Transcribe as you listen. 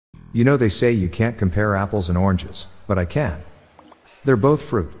You know they say you can't compare apples and oranges, but I can. They're both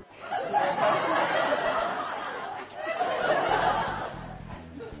fruit.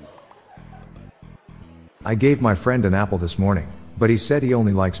 I gave my friend an apple this morning, but he said he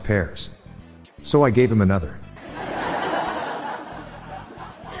only likes pears. So I gave him another.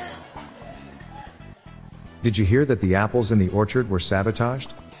 Did you hear that the apples in the orchard were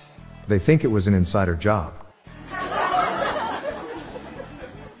sabotaged? They think it was an insider job.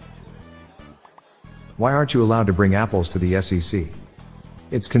 Why aren't you allowed to bring apples to the SEC?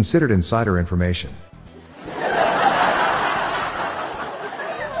 It's considered insider information.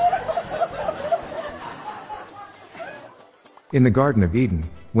 In the Garden of Eden,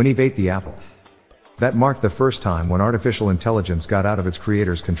 when Eve ate the apple, that marked the first time when artificial intelligence got out of its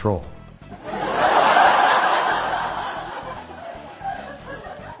creator's control.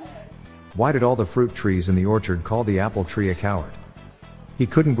 Why did all the fruit trees in the orchard call the apple tree a coward? He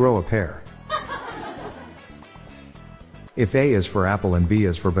couldn't grow a pear. If A is for apple and B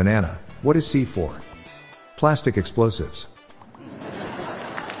is for banana, what is C for? Plastic explosives.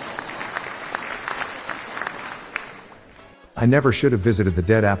 I never should have visited the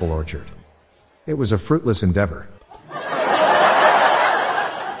dead apple orchard. It was a fruitless endeavor.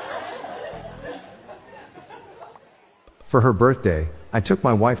 For her birthday, I took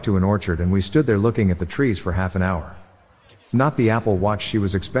my wife to an orchard and we stood there looking at the trees for half an hour. Not the apple watch she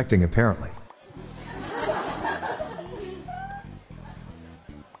was expecting, apparently.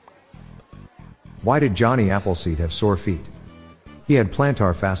 Why did Johnny Appleseed have sore feet? He had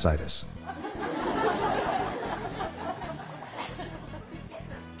plantar fasciitis.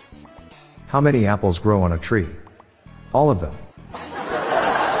 How many apples grow on a tree? All of them.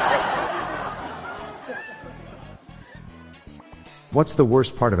 What's the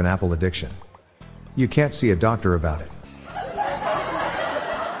worst part of an apple addiction? You can't see a doctor about it.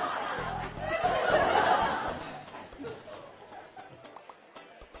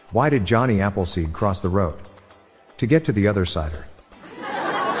 Why did Johnny Appleseed cross the road? To get to the other cider.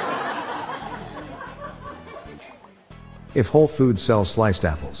 If Whole Foods sells sliced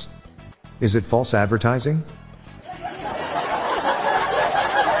apples, is it false advertising?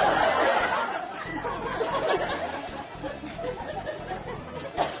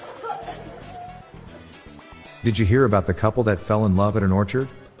 Did you hear about the couple that fell in love at an orchard?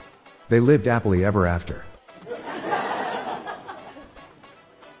 They lived happily ever after.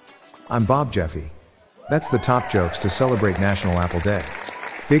 I'm Bob Jeffy. That's the top jokes to celebrate National Apple Day.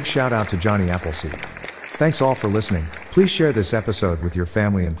 Big shout out to Johnny Appleseed. Thanks all for listening. Please share this episode with your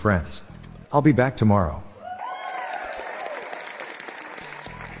family and friends. I'll be back tomorrow.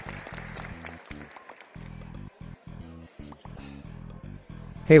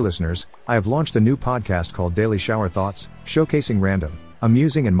 Hey listeners, I have launched a new podcast called Daily Shower Thoughts, showcasing random,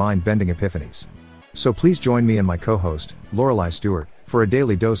 amusing and mind-bending epiphanies. So please join me and my co-host, Lorelei Stewart, for a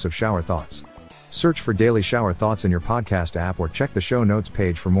daily dose of shower thoughts. Search for Daily Shower Thoughts in your podcast app or check the show notes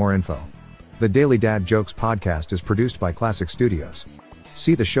page for more info. The Daily Dad Jokes podcast is produced by Classic Studios.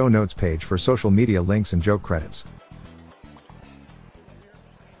 See the show notes page for social media links and joke credits.